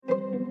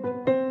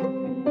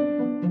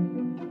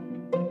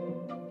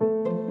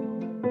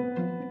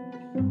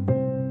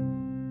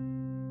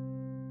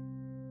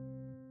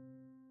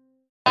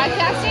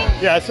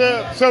Yeah,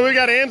 so we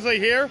got Ansley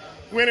here,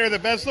 winner of the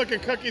best looking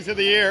cookies of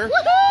the year.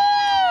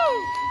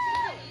 Woohoo!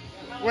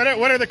 What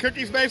are the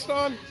cookies based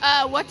on?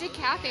 What did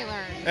Kathy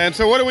learn? And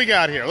so what do we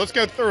got here? Let's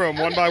go through them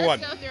one by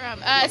one. Let's go through them.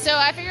 So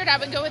I figured I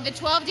would go with the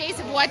 12 days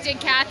of what did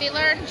Kathy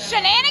learn.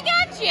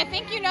 Shenanigans, you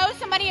think you know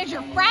somebody as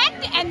your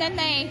friend, and then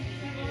they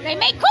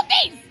make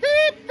cookies.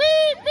 Beep,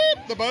 beep,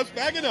 beep. The bus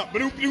backing up.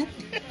 Bloop, bloop.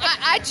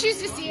 I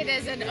choose to see it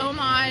as an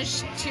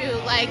homage to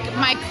like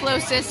my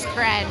closest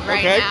friend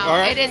right now. All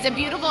right. It is a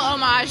beautiful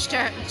homage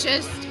to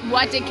just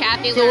what did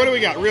Kathy learn. So what do we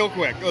got real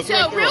quick? Let's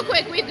So real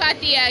quick, we've got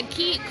the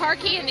car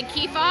key and the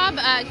key fob.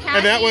 Kathy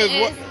and that was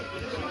what?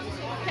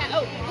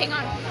 Oh, hang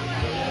on.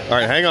 All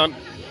right, hang on.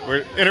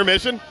 We're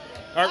intermission.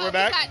 All right, we're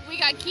back. We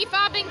got key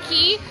fob and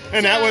key.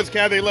 And that was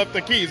Kathy left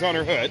the keys on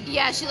her hood.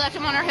 Yeah, she left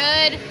them on her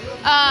hood.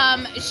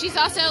 She's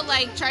also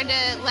like tried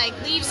to like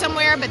leave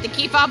somewhere, but the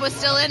key fob was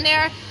still in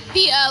there.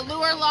 The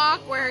lure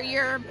lock where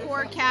your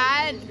poor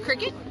cat,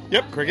 Cricket,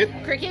 Yep, Cricket.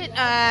 Cricket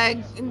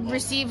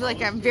received like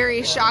a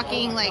very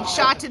shocking like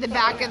shot to the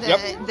back of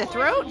the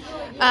throat.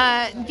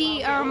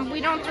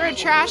 We don't throw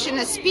trash in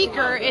a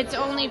speaker. It's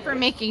only for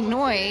making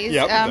noise.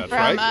 Yep, that's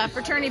from right.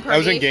 fraternity That party.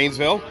 was in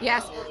Gainesville.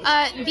 Yes.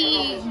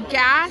 The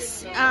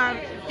gas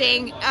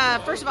thing.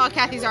 First of all,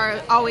 Kathy's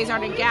are always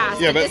on a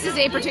gas. Yeah, but this is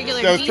a particular.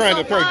 I was trying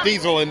to diesel throw pump.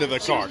 diesel into the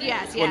car.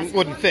 Yes.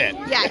 Wouldn't fit.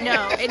 Yeah,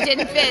 no, it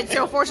didn't fit.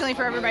 So fortunately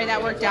for everybody,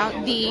 that worked out.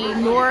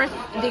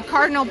 The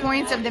cardinal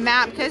points of the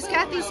map, because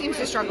Kathy seems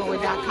to struggle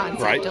with that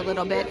concept a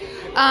little bit.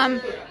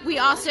 We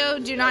also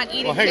do not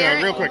eat. Well, hang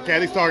on, real quick.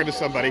 Kathy's talking to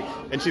somebody,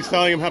 and she's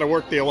telling him how to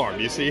work the alarm.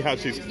 Do you see how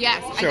she's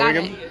showing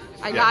him?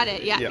 I got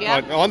it.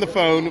 Yeah. On the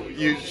phone,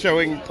 you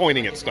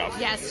pointing at stuff.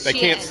 Yes, they she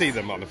can't is. see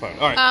them on the phone.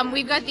 All right.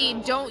 We've got the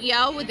don't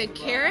yell with a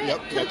carrot.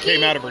 Yep, cookie. that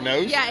came out of her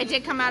nose. Yeah, it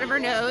did come out of her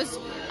nose.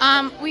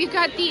 We've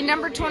got the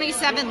number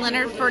 27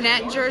 Leonard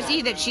Fournette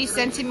jersey that she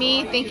sent to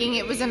me thinking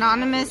it was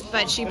anonymous,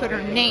 but she put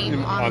her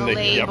name on the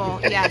label.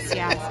 Yep. Yes.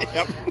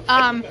 Yep.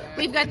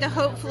 We've got the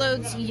Hope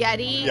Floats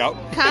Yeti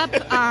cup.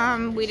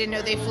 We didn't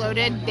know they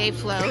floated. They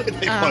float.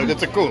 They float.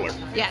 It's a cooler.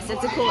 Yes,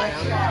 it's a cooler.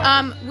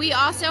 We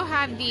also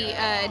have the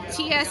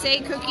TSA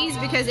cookies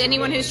because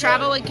anyone who's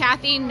traveled with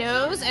Kathy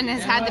knows and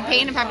has had the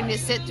pain of having to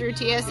sit through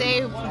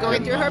TSA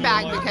going through her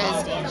bag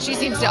because she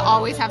seems to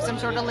always have some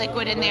sort of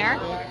liquid in there.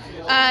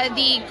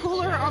 The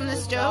cooler on the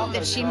stove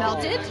that she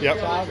melted. Yep.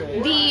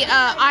 The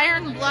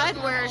iron blood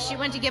where she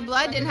went to get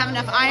blood, didn't have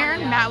enough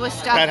iron. Matt was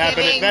stuck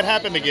That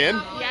happened again?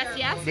 Yes.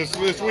 This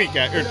week,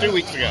 or 2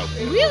 weeks ago.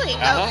 Really?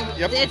 Uh-huh.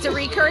 Yep. It's a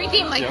recurring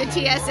theme like the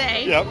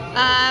TSA. Yep.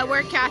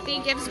 Where Kathy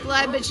gives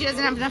blood, but she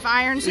doesn't have enough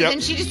iron, so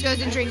then she just goes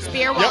and drinks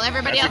beer while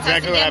everybody else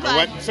has to get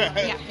blood.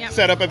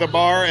 Set up at the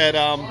bar at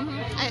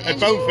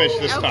Bonefish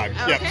this time.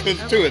 Okay. Yeah,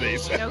 there's two of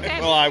these. Okay.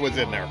 Well, I was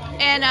in there.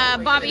 And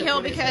Bobby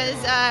Hill because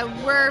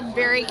we're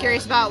very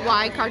curious about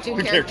why cartoon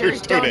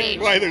characters don't age.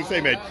 Why they're the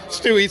same age.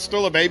 Stewie's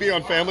still a baby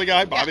on Family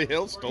Guy. Bobby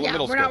Hill's still in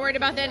middle school. We're not worried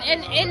about that.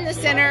 And in the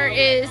center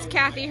is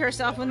Kathy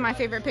herself with my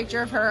favorite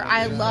picture of her.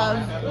 I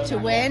love to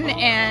win,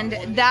 and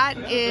that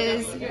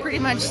is pretty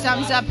much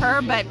sums up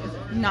her, but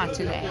not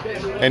today.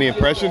 Any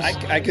impressions?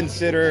 I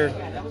consider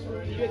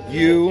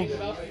you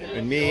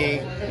and me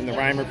and the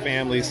Reimer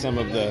family some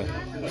of the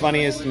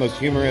funniest, most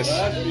humorous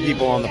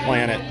people on the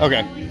planet.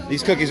 Okay.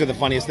 These cookies are the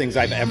funniest things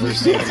I've ever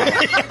seen.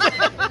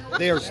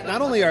 They are,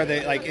 not only are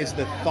they like, is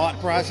the thought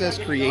process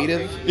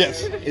creative?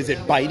 Yes. Is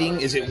it biting?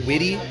 Is it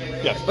witty?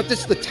 Yes. But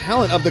this the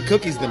talent of the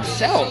cookies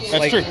themselves. That's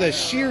like true. The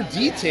sheer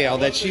detail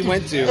that she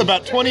went to.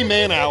 About 20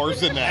 man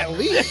hours in that. At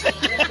least.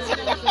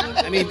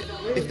 I mean,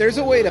 if there's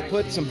a way to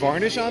put some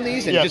varnish on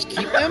these and just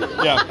keep them,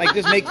 like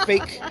just make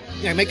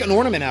make an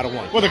ornament out of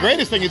one. Well, the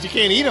greatest thing is you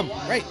can't eat them.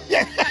 Right.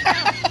 Yeah.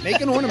 Make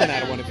an ornament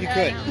out of one if you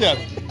could. Yeah.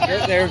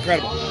 They're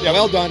incredible. Yeah.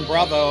 Well done.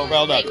 Bravo.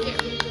 Well done.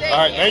 Thank you. All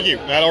right. Thank you.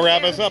 That'll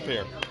wrap us up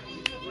here.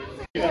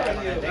 All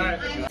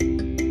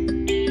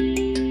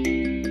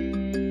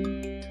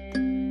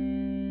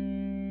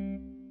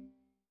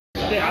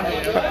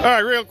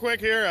right, real quick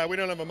here. We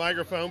don't have a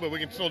microphone, but we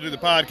can still do the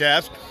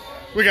podcast.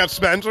 We got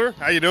Spencer.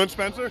 How you doing,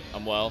 Spencer?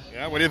 I'm well.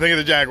 Yeah. What do you think of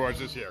the Jaguars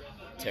this year?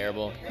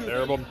 Terrible.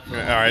 Terrible. All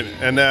right.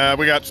 And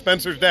we got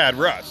Spencer's dad,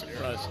 Russ.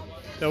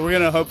 So we're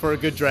going to hope for a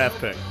good draft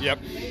pick. Yep.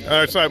 All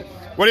right. So,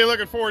 what are you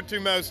looking forward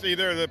to most?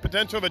 Either the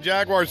potential of a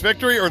Jaguars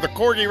victory or the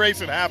corgi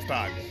race at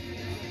halftime?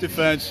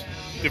 Defense.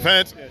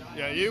 Defense.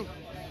 Yeah. You?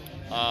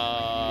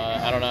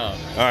 I don't know.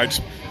 All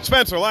right,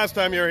 Spencer, last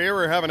time you were here,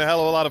 we were having a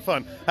hell of a lot of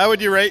fun. How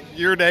would you rate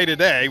your day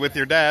today with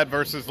your dad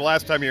versus the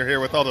last time you were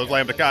here with all those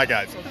Lambda Chi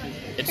guys?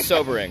 It's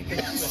sobering.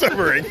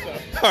 Sobering.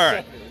 All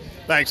right.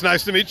 Thanks.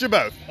 Nice to meet you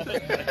both.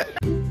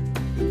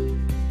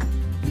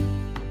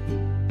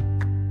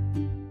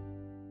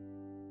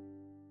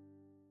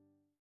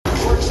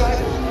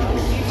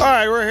 All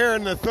right, we're here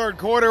in the third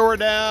quarter. We're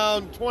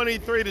down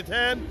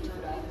 23-10.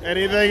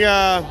 Anything,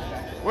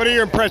 what are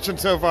your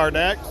impressions so far,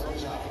 Dax?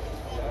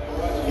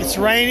 It's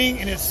raining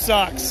and it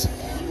sucks.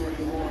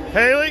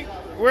 Haley,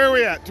 where are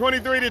we at?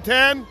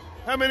 23-10?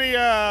 How many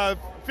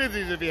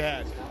fizzies have you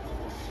had?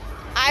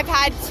 I've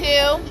had 2,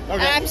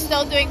 and I'm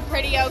still doing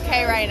pretty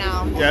okay right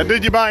now. Yeah,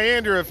 did you buy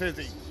Andrew a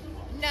fizzy?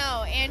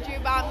 No, Andrew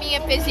bought me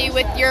a fizzy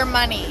with your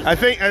money. I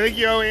think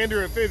you owe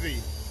Andrew a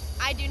fizzy.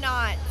 I do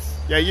not.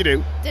 Yeah, you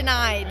do.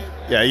 Denied.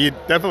 Yeah, you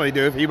definitely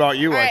do if he bought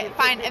you All one. right,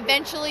 fine.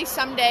 Eventually,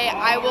 someday,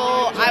 I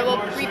will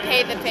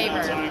repay the favor.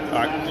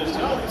 All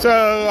right.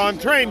 So on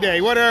train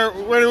day, where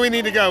do we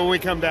need to go when we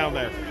come down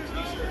there?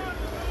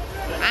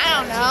 I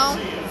don't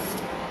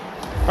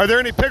know. Are there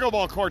any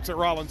pickleball courts at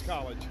Rollins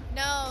College?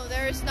 No,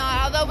 there's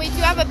not. Although we do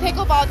have a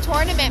pickleball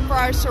tournament for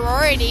our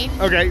sorority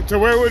Okay, so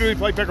where would we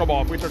play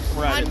pickleball if we took some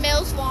rackets? on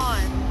Mills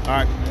Lawn. All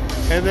right.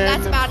 And then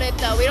That's about it,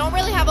 though. We don't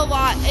really have a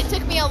lot. It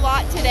took me a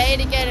lot today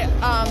to get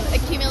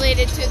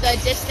accumulated to the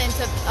distance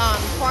of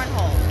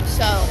cornhole.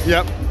 So.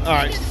 Yep. All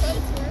right.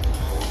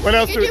 What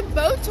else You do can do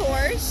boat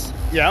tours.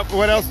 Yep.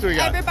 What else do we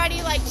got?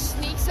 Everybody like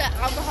sneaks an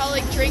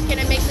alcoholic drink and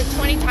it makes it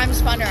 20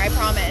 times funner, I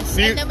promise.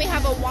 Do you- And then we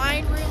have a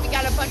wine room. We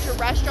got a bunch of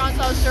restaurants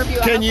that'll serve you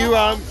Can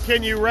alcohol.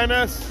 you rent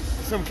us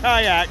some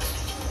kayaks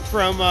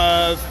from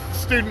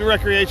Student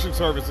Recreation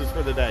Services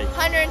for the day?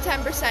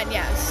 110%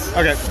 yes.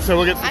 Okay, so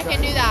we'll get some I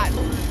can do that.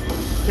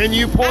 Can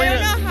you point I don't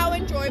it? know how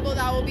enjoyable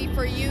that will be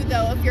for you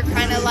though, if you're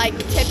kind of like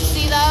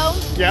tipsy though.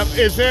 Yep.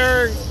 Is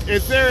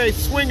there a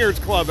swingers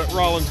club at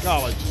Rollins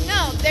College?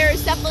 No,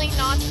 there's definitely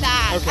not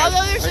that. Okay.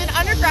 Although there's an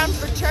underground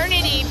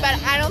fraternity,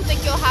 but I don't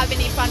think you'll have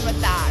any fun with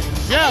that.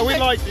 Yeah, we'd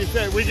like you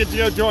said we could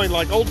join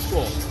like old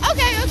school.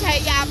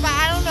 Okay, yeah, but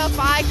I don't know if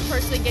I could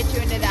personally get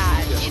you into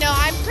that. You know,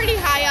 I'm pretty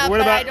high up,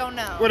 but I don't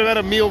know. What about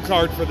a meal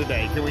card for the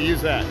day? Can we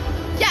use that?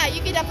 Yeah,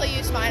 you can definitely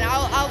use mine.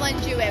 I'll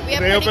lend you it. We have They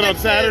pretty open good on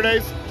food.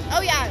 Saturdays?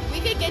 Oh yeah, we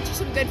could get you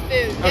some good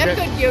food. We Okay. have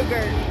good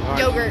yogurt. All right.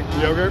 Yogurt.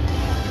 Yogurt.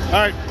 All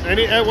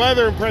right. What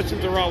other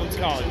impressions of Rollins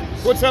College?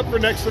 What's up for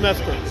next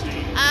semester?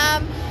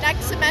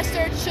 Next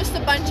semester it's just a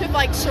bunch of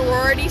like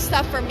sorority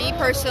stuff for me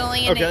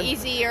personally, and an Okay.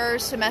 easier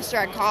semester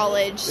at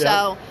college. Yeah.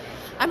 So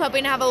I'm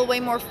hoping to have way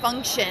more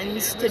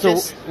functions to So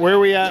just. where are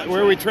we at?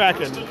 Where are we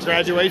tracking?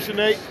 Graduation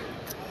date?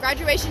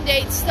 Graduation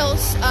date still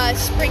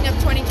spring of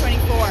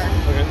 2024.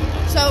 Okay.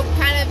 So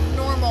kind of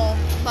normal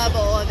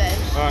level of it.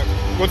 All right.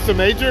 What's the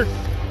major?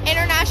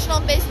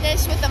 International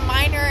business with a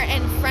minor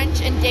in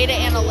French and data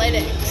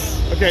analytics.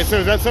 Okay, so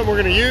is that something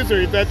we're going to use, or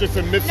is that just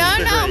a missing No,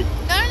 degree?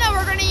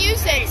 we're going to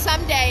use it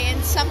someday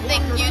and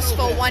something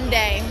useful one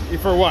day.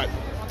 For what?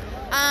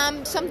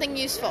 Something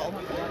useful.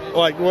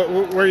 Like, where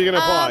are you going to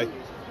apply?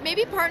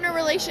 Maybe partner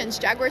relations.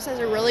 Jaguars has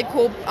a really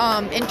cool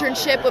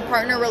internship with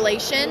partner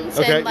relations,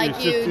 Okay, and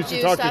like you do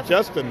should talk stuff. to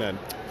Justin then.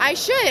 I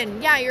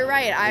should. Yeah, you're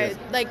right. I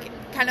like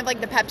kind of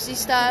like the Pepsi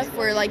stuff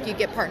where like you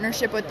get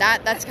partnership with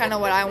that. That's kind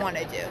of what I want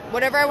to do.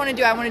 Whatever I want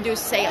to do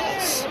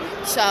sales.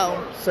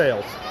 So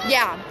Sales.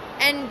 yeah.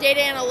 And data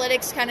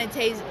analytics kind of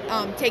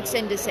takes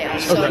into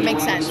sales, so Okay. it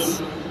makes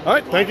sense. All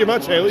right, thank you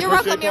much, Haley. You're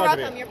Appreciate welcome. You're talking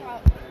to welcome. you. You're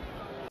welcome.